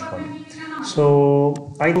first one.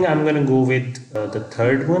 So I think I'm gonna go with the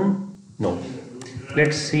third one. No,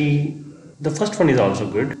 let's see. The first one is also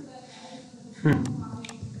good.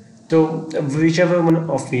 So whichever one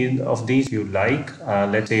of these you like,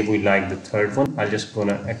 let's say we like the third one. I'll just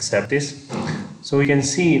gonna accept this. So you can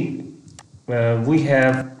see we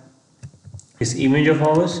have this image of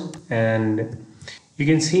ours, and you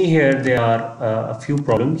can see here there are a few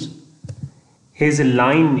problems. Here's a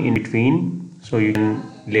line in between, so you can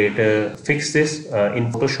later fix this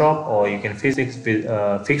in Photoshop, or you can fix this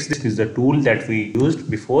with the tool that we used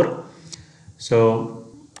before. So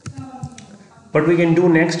what we can do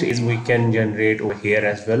next is we can generate over here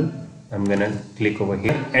as well. I'm gonna click over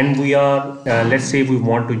here, and we are let's say we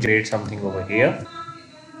want to generate something over here.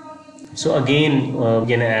 So again we're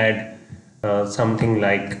gonna add something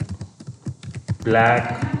like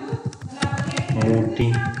black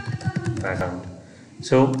moody background.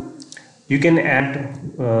 So you can add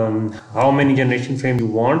how many generation frames you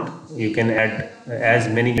want. You can add as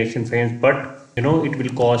many generation frames, but you know it will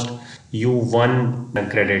cost you 1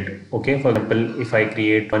 credit. Okay, for example, if I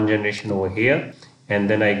create 1 generation over here, and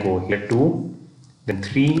then I go here 2, then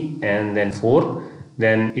 3, and then 4,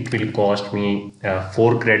 then it will cost me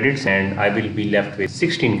 4 credits, and I will be left with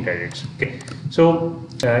 16 credits. Okay, so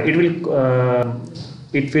it will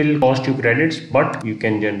it will cost you credits, but you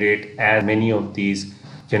can generate as many of these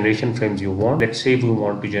generation frames you want. Let's say we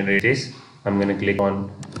want to generate this. I'm going to click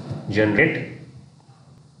on generate.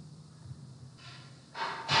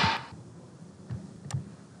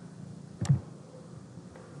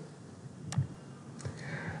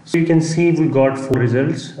 So you can see we got 4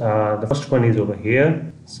 results. The first one is over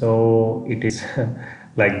here. So it is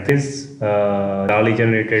like this. DALL-E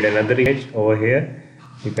generated another image over here.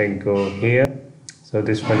 If I go here, so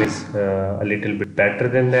this one is a little bit better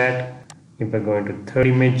than that. If I go into third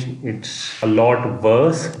image, it's a lot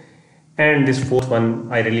worse. And this fourth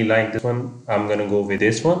one, I really like this one. I'm gonna go with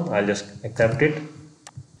this one. I'll just accept it.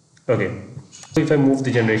 Okay. So if I move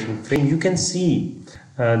the generation frame, you can see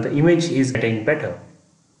the image is getting better.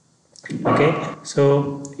 Okay,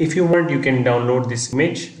 so if you want, you can download this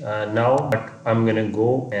image now, but I'm gonna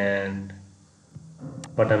go, and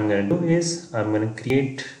what I'm gonna do is I'm gonna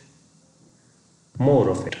create more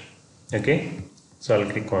of it. Okay, so I'll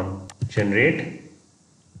click on generate.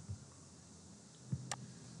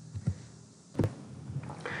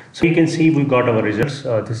 So you can see we got our results.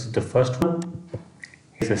 This is the first one.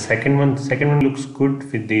 Here's the second one. The second one looks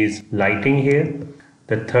good with these lighting here.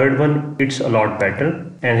 The third one, it's a lot better.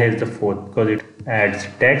 And here's the fourth, because it adds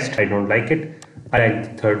text. I don't like it. I like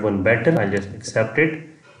the third one better. I'll just accept it.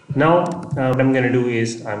 Now what I'm going to do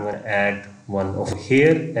is I'm going to add one over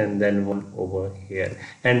here and then one over here,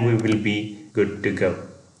 and we will be good to go.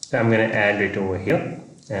 So I'm going to add it over here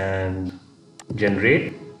and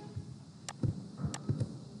generate.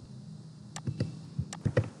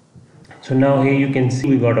 So now here you can see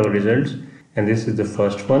we got our results, and this is the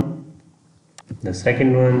first one, the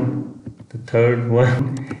second one, the third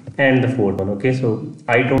one, and the fourth one. Okay, so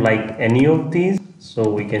I don't like any of these, so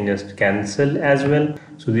we can just cancel as well.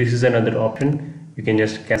 So this is another option. You can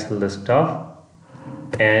just cancel the stuff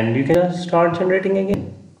and you can just start generating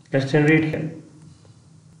again. Let's generate here.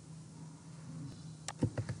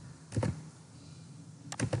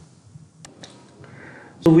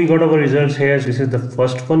 So we got our results here. This is the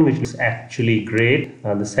first one, which is actually great.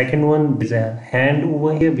 The second one is a hand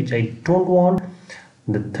over here, which I don't want.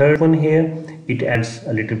 The third one here, it adds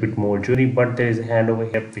a little bit more jewelry, but there is a hand over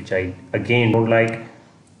here which I again don't like.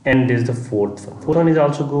 And there's the fourth one. Fourth one is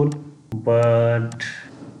also good, but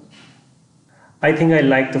I think I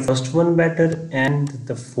like the first one better, and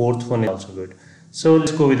the fourth one is also good. So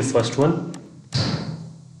let's go with the first one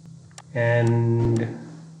and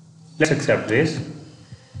let's accept this.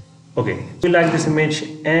 Okay, so I like this image,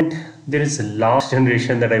 and there is a last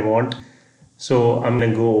generation that I want. So I'm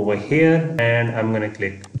going to go over here and I'm going to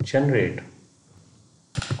click generate.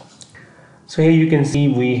 So here you can see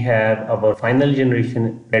we have our final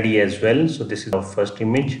generation ready as well. So this is our first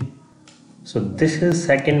image. So this is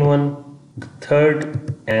second one, the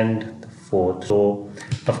third, and the fourth. So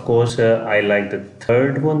of course I like the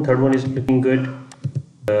third one. Third one is looking good.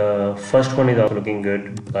 The first one is also looking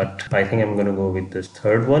good, but I think I'm going to go with this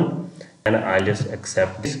third one, and I'll just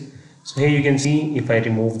accept this. So here you can see if I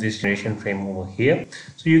remove this generation frame over here,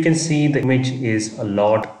 so you can see the image is a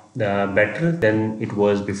lot better than it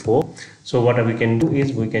was before. So what we can do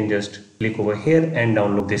is we can just click over here and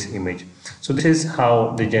download this image. So this is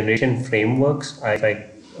how the generation frame works. If I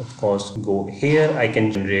of course go here, I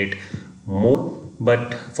can generate more,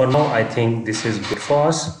 but for now I think this is good for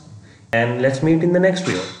us, and let's meet in the next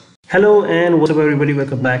video. Hello and what's up everybody,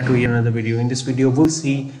 welcome back to yet another video. In this video we'll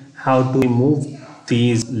see how to remove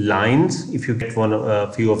these lines. If you get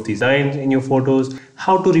a few of these lines in your photos,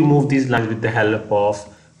 how to remove these lines with the help of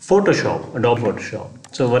Photoshop, Adobe Photoshop.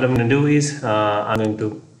 So what I'm going to do is I'm going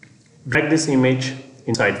to drag this image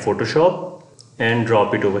inside Photoshop and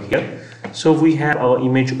drop it over here. So we have our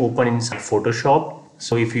image open inside Photoshop.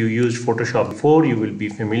 So if you used Photoshop before, you will be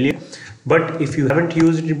familiar, but if you haven't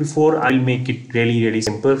used it before, I'll make it really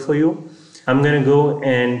simple for you. I'm going to go,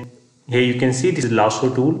 and here you can see this is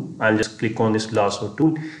lasso tool. I'll just click on this lasso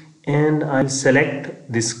tool and I'll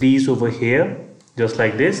select this crease over here just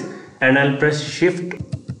like this, and I'll press shift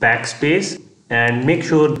backspace and make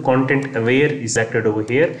sure the content aware is selected over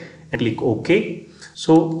here and click OK.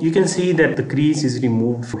 So you can see that the crease is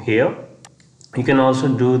removed from here. You can also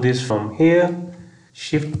do this from here,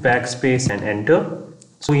 shift backspace and enter.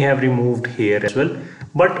 So we have removed here as well,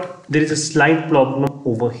 but there is a slight problem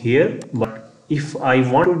over here. But if I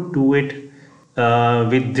want to do it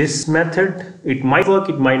with this method, it might work,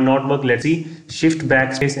 it might not work. Let's see. Shift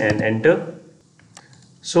backspace and enter.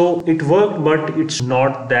 So it worked, but it's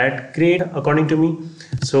not that great according to me.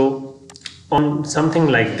 So on something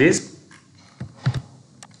like this,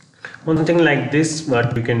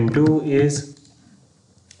 what we can do is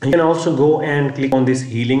you can also go and click on this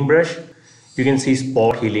healing brush. You can see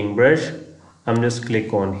spot healing brush. I'm just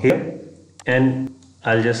click on here, and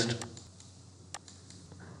I'll just,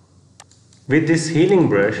 with this healing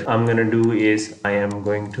brush, I'm gonna do is I am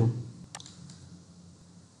going to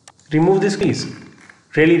remove this crease.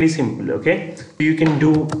 Really simple. Okay, you can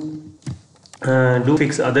do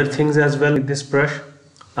fix other things as well with this brush.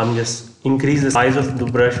 I'm just increase the size of the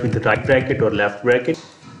brush with the right bracket or left bracket,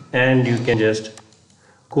 and you can just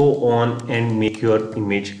go on and make your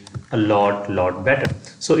image a lot better.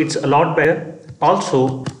 So it's a lot better.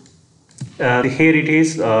 Also, here it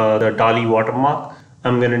is, the DALL-E watermark.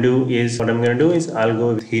 I'm gonna do is I'll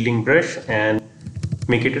go with healing brush and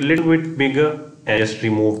make it a little bit bigger and just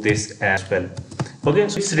remove this as well. Okay,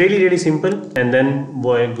 so it's really simple. And then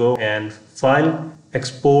we'll go and file,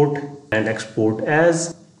 export, and export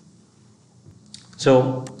as.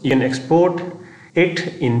 So you can export it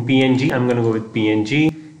in PNG. I'm gonna go with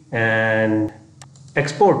PNG and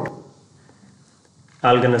export.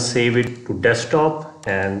 I'm gonna save it to desktop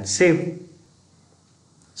and save.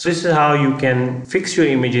 So this is how you can fix your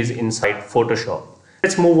images inside Photoshop.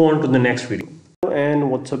 Let's move on to the next video. And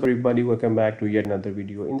what's up everybody, welcome back to yet another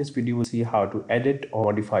video. In this video we'll see how to edit or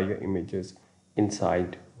modify your images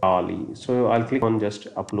inside DALL-E. So I'll click on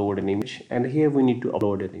just upload an image, and here we need to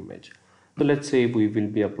upload an image. So let's say we will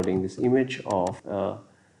be uploading this image of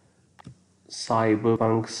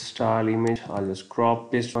cyberpunk style image. I'll just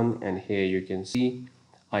crop this one, and here you can see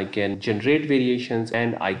I can generate variations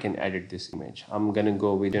and I can edit this image. I'm gonna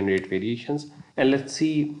go with generate variations, and let's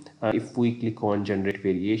see if we click on generate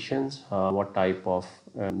variations, what type of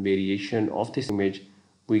variation of this image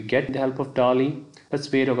we get with the help of DALL-E. Let's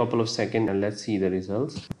wait a couple of seconds and let's see the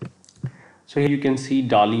results. So here you can see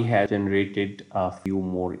DALL-E has generated a few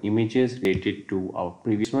more images related to our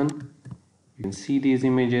previous one. You can see these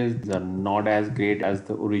images are not as great as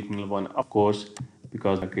the original one, of course,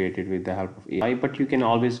 because they're created with the help of AI, but you can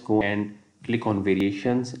always go and click on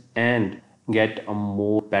variations and get a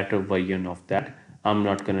more better version of that. I'm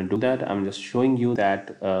not going to do that. I'm just showing you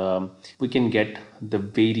that we can get the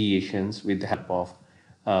variations with the help of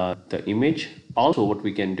the image. Also, what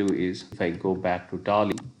we can do is, if I go back to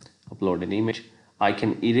DALL-E, upload an image, I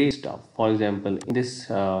can erase stuff. For example, in this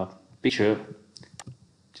picture,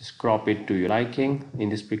 just crop it to your liking. In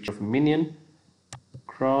this picture of a minion,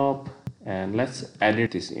 crop, and let's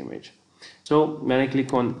edit this image. So when I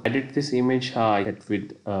click on edit this image, I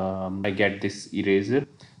get this eraser.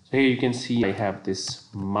 So here you can see I have this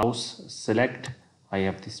mouse select, I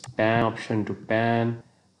have this pan option to pan,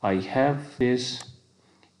 I have this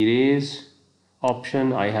erase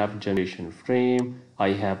option, I have generation frame, I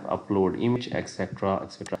have upload image, etc.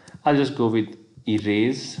 I'll just go with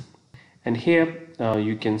erase, and here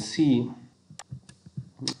you can see.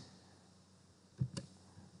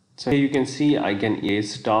 So here you can see I can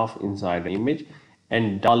erase stuff inside the image,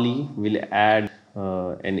 and DALL-E will add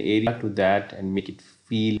an area to that and make it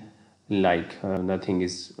feel like nothing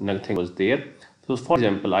was there. So for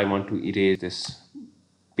example, I want to erase this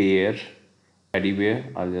teddy bear.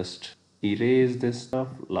 I'll just erase this stuff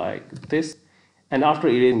like this, and after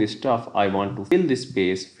erasing this stuff, I want to fill this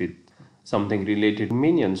space with something related to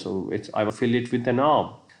minion. So I will fill it with an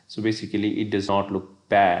arm. So basically it does not look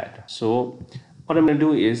bad. So what I'm going to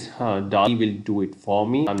do is DALL-E will do it for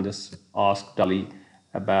me. I'm just ask DALL-E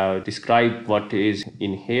about describe what is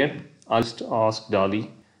in here. I'll just ask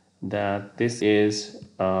DALL-E that this is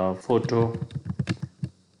a photo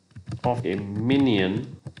of a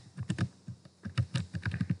minion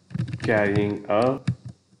carrying a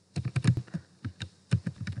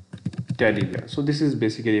teddy bear. So this is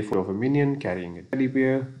basically a photo of a minion carrying a teddy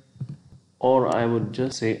bear, or I would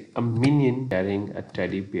just say a minion carrying a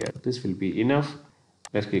teddy bear. This will be enough.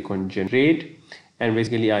 Let's click on generate, and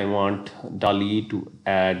basically I want DALL-E to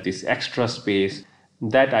add this extra space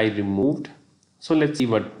that I removed. So let's see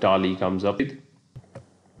what DALL-E comes up with.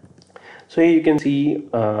 So here you can see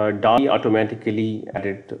DALL-E automatically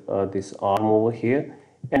added this arm over here,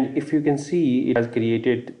 and if you can see, it has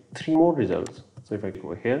created 3 more results. So if I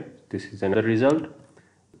go here, this is another result,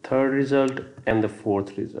 third result, and the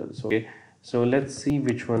 4th result. Okay, so let's see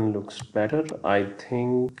which one looks better. I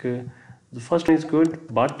think the first one is good,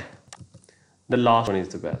 but the last one is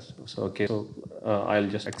the best. So okay, so I'll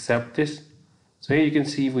just accept this. So here you can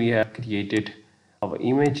see we have created our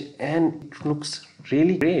image, and it looks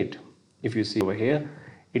really great. If you see over here,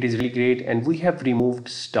 it is really great, and we have removed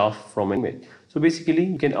stuff from an image. So basically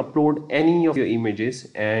you can upload any of your images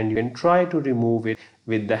and you can try to remove it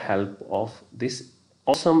with the help of this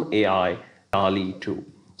awesome AI DALL-E 2.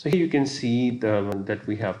 So here you can see that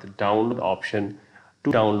we have the download option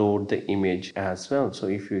to download the image as well. So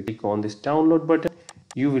if you click on this download button,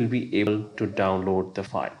 you will be able to download the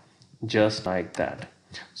file just like that.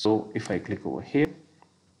 So if I click over here,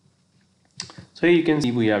 so here you can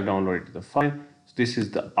see we have downloaded the file. So this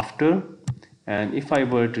is the after, and if I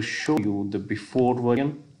were to show you the before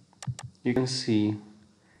version, you can see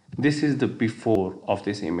this is the before of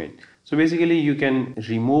this image. So basically you can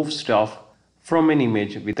remove stuff from an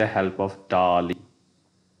image with the help of DALL-E.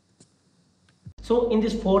 So in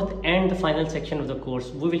this fourth and the final section of the course,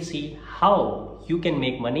 we will see how you can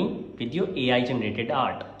make money with your AI generated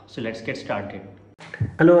art. So let's get started.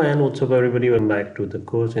 Hello and what's up everybody, welcome back to the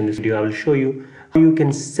course. In this video I will show you how you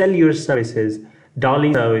can sell your services,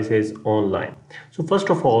 DALL-E services online. So first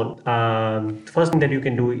of all, first thing that you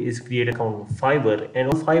can do is create an account on Fiverr, and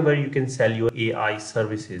on Fiverr you can sell your AI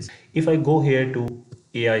services. If I go here to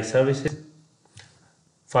AI services,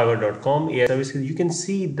 fiverr.com AI services, you can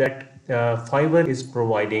see that Fiverr is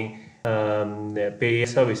providing pay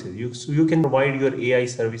services. You can provide your AI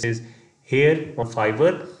services here on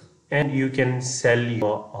Fiverr, and you can sell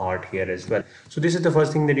your art here as well. So this is the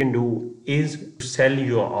first thing that you can do, is sell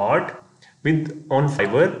your art on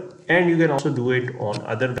Fiverr, and you can also do it on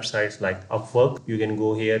other websites like Upwork. You can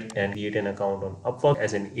go here and create an account on Upwork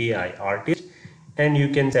as an AI artist, and you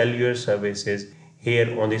can sell your services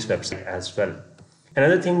here on this website as well.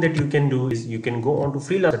 Another thing that you can do is you can go on to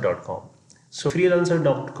freelancer.com. So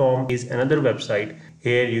freelancer.com is another website.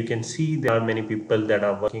 Here you can see there are many people that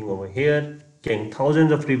are working over here, getting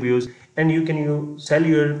thousands of reviews, and you can sell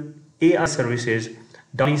your AI services,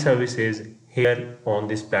 DALL-E services here on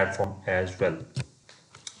this platform as well.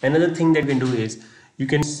 Another thing that you can do is you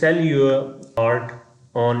can sell your art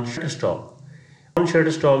on Shutterstock. On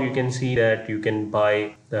Shutterstock you can see that you can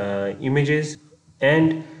buy images,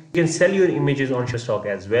 and you can sell your images on Shutterstock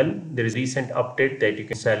as well. There is a recent update that you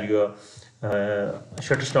can sell your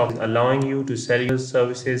Shutterstock is allowing you to sell your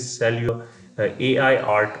services, sell your AI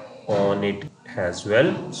art on it as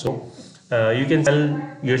well. So you can sell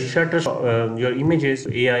your your images,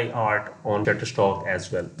 AI art on Shutterstock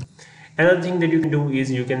as well. Another thing that you can do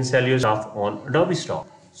is you can sell your stuff on Adobe Stock.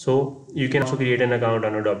 So you can also create an account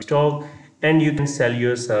on Adobe Stock, and you can sell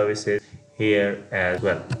your services here as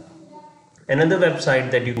well. Another website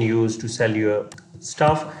that you can use to sell your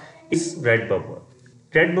stuff is Redbubble.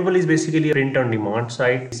 Redbubble is basically a print on demand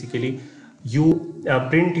site. Basically, you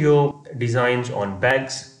print your designs on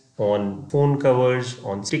bags, on phone covers,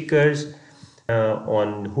 on stickers,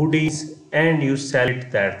 on hoodies, and you sell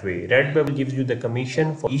it that way. Redbubble gives you the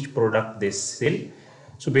commission for each product they sell.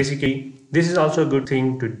 So basically, this is also a good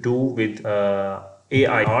thing to do with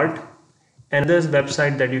AI art. Another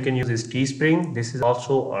website that you can use is Teespring. This is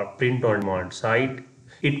also a print on demand site.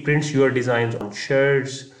 It prints your designs on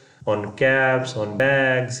shirts, on caps, on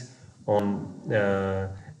bags, on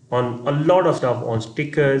a lot of stuff, on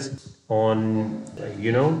stickers, on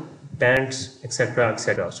pants, etc.,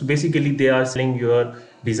 etc. So basically they are selling your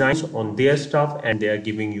designs on their stuff, and they are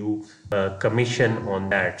giving you commission on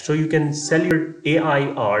that. So you can sell your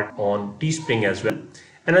AI art on Teespring as well.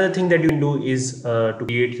 Another thing that you can do is to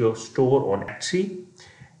create your store on Etsy.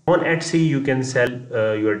 On Etsy you can sell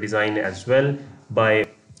your design as well by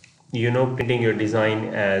printing your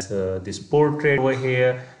design as this portrait over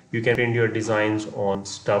here. You can print your designs on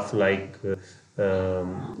stuff like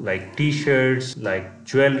t-shirts, like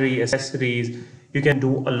jewelry, accessories. You can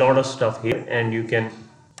do a lot of stuff here, and you can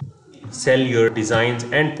sell your designs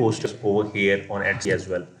and posters over here on Etsy as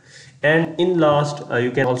well. And in last, you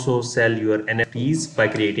can also sell your NFTs by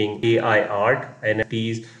creating AI art.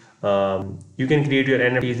 NFTs, you can create your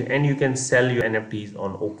NFTs, and you can sell your NFTs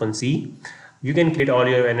on OpenSea. You can create all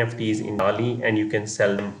your NFTs in DALL-E, and you can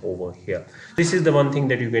sell them over here. This is the one thing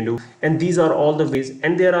that you can do, and these are all the ways,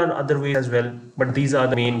 and there are other ways as well, but these are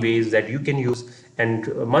the main ways that you can use, and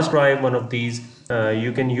must try one of these.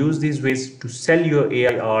 You can use these ways to sell your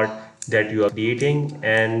AI art that you are creating,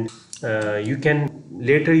 and you can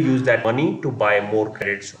later use that money to buy more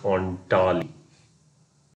credits on DALL-E.